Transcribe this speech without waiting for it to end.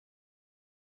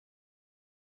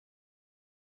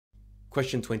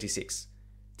Question 26.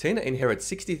 Tina inherits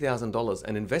 $60,000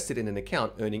 and invested in an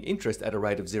account earning interest at a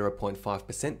rate of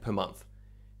 0.5% per month.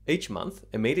 Each month,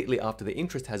 immediately after the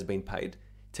interest has been paid,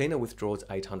 Tina withdraws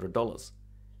 $800.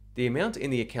 The amount in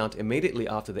the account immediately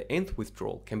after the nth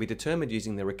withdrawal can be determined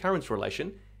using the recurrence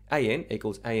relation AN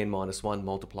equals AN minus 1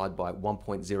 multiplied by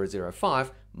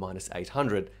 1.005 minus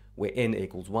 800, where n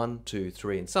equals 1, 2,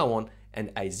 3 and so on,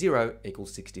 and A0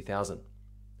 equals 60,000.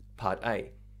 Part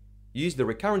A. Use the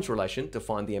recurrence relation to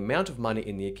find the amount of money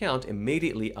in the account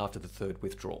immediately after the third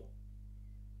withdrawal.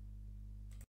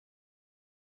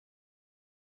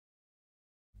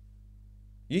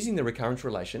 Using the recurrence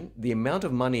relation, the amount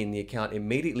of money in the account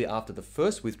immediately after the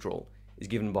first withdrawal is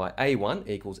given by A1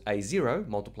 equals A0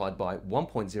 multiplied by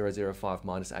 1.005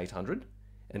 minus 800,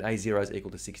 and A0 is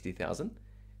equal to 60,000.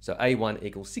 So A1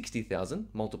 equals 60,000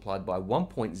 multiplied by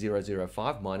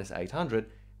 1.005 minus 800,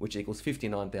 which equals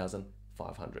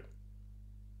 59,500.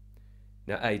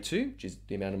 Now A2, which is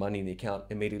the amount of money in the account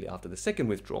immediately after the second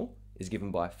withdrawal, is given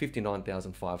by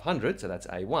 59,500, so that's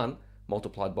A1,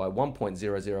 multiplied by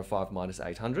 1.005 minus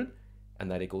 800, and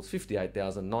that equals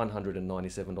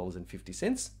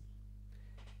 $58,997.50.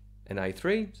 And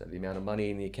A3, so the amount of money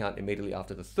in the account immediately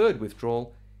after the third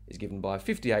withdrawal, is given by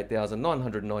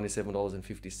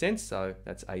 $58,997.50, so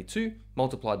that's A2,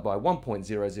 multiplied by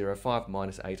 1.005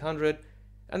 minus 800,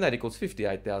 and that equals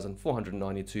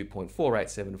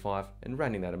 58,492.4875, and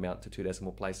rounding that amount to 2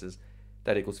 decimal places,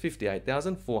 that equals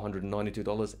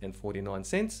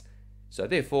 $58,492.49. So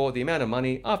therefore, the amount of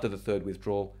money after the third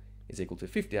withdrawal is equal to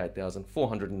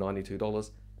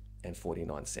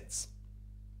 $58,492.49.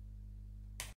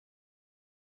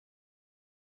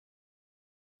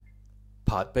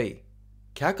 Part B.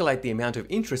 Calculate the amount of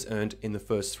interest earned in the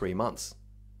first 3 months.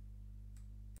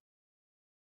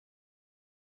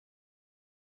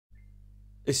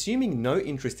 Assuming no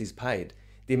interest is paid,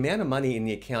 the amount of money in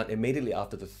the account immediately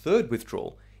after the third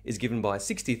withdrawal is given by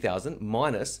 60,000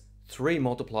 minus 3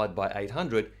 multiplied by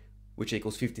 800, which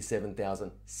equals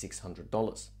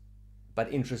 $57,600.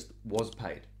 But interest was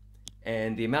paid.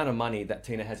 And the amount of money that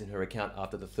Tina has in her account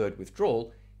after the third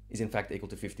withdrawal is in fact equal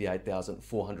to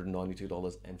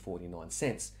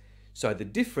 $58,492.49. So the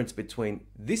difference between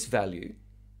this value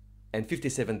and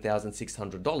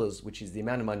 $57,600, which is the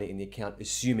amount of money in the account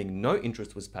assuming no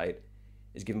interest was paid,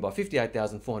 is given by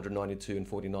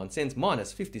 $58,492.49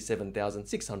 minus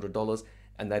 $57,600,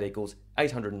 and that equals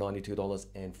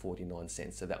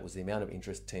 $892.49. So that was the amount of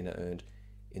interest Tina earned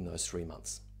in those 3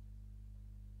 months.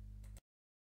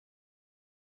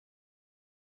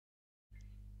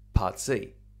 Part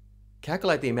C.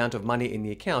 Calculate the amount of money in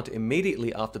the account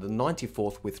immediately after the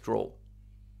 94th withdrawal.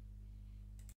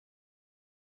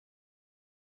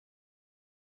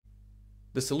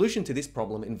 The solution to this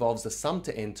problem involves the sum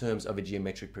to n terms of a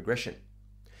geometric progression.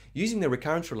 Using the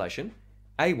recurrence relation,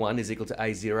 A1 is equal to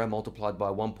A0 multiplied by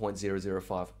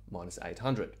 1.005 minus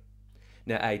 800.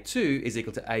 Now A2 is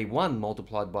equal to A1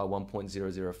 multiplied by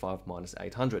 1.005 minus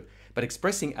 800. But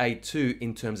expressing A2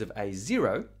 in terms of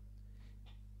A0,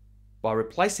 by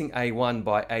replacing A1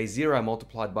 by A0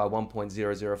 multiplied by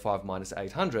 1.005 minus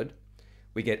 800,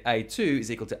 we get A2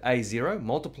 is equal to A0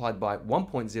 multiplied by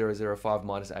 1.005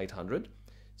 minus 800.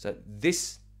 So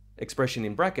this expression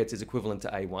in brackets is equivalent to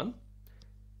A1,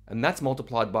 and that's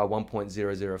multiplied by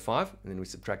 1.005, and then we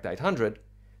subtract 800.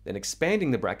 Then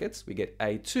expanding the brackets, we get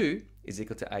A2 is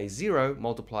equal to A0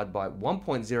 multiplied by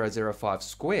 1.005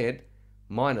 squared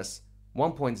minus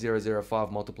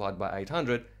 1.005 multiplied by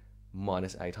 800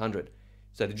 minus 800.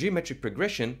 So the geometric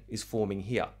progression is forming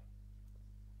here.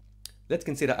 Let's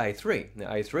consider A3.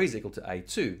 Now A3 is equal to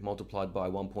A2 multiplied by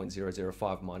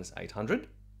 1.005 minus 800.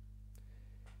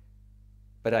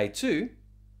 But A2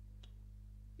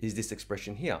 is this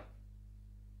expression here.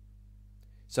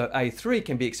 So A3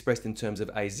 can be expressed in terms of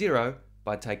A0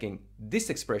 by taking this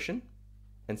expression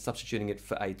and substituting it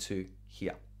for A2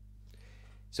 here.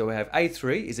 So we have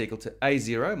A3 is equal to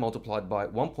A0 multiplied by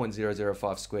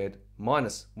 1.005 squared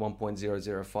minus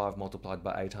 1.005 multiplied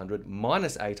by 800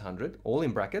 minus 800, all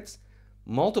in brackets,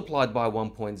 multiplied by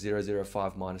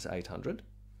 1.005 minus 800.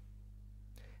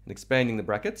 And expanding the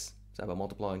brackets, so by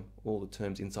multiplying all the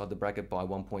terms inside the bracket by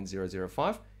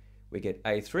 1.005, we get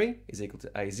A3 is equal to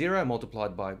A0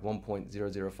 multiplied by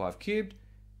 1.005 cubed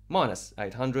minus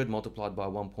 800 multiplied by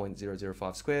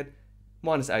 1.005 squared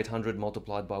minus 800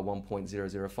 multiplied by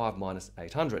 1.005 minus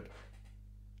 800.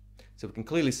 So we can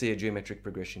clearly see a geometric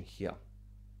progression here.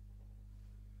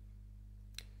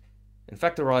 And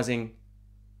factorizing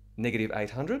negative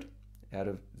 800 out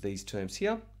of these terms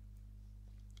here,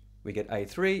 we get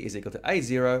A3 is equal to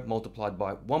A0 multiplied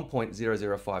by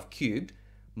 1.005 cubed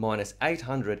minus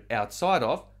 800 outside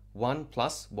of 1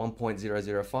 plus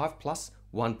 1.005 plus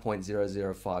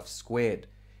 1.005 squared.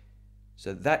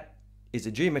 So that is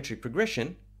a geometric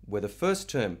progression where the first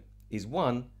term is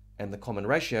 1 and the common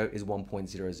ratio is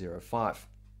 1.005.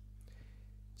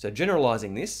 So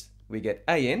generalizing this, we get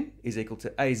an is equal to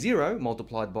a0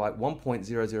 multiplied by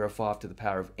 1.005 to the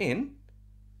power of n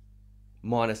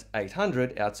minus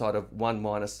 800 outside of 1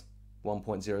 minus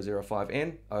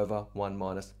 1.005n over 1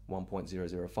 minus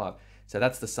 1.005. So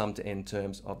that's the sum to n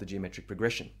terms of the geometric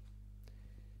progression.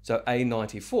 So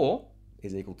A94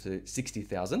 is equal to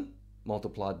 60,000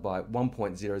 multiplied by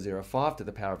 1.005 to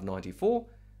the power of 94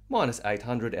 minus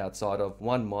 800 outside of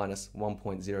 1 minus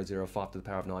 1.005 to the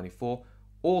power of 94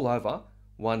 all over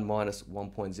 1 minus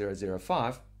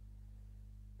 1.005,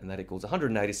 and that equals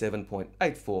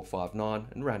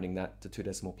 187.8459, and rounding that to 2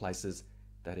 decimal places,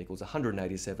 that equals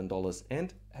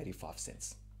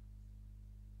 $187.85.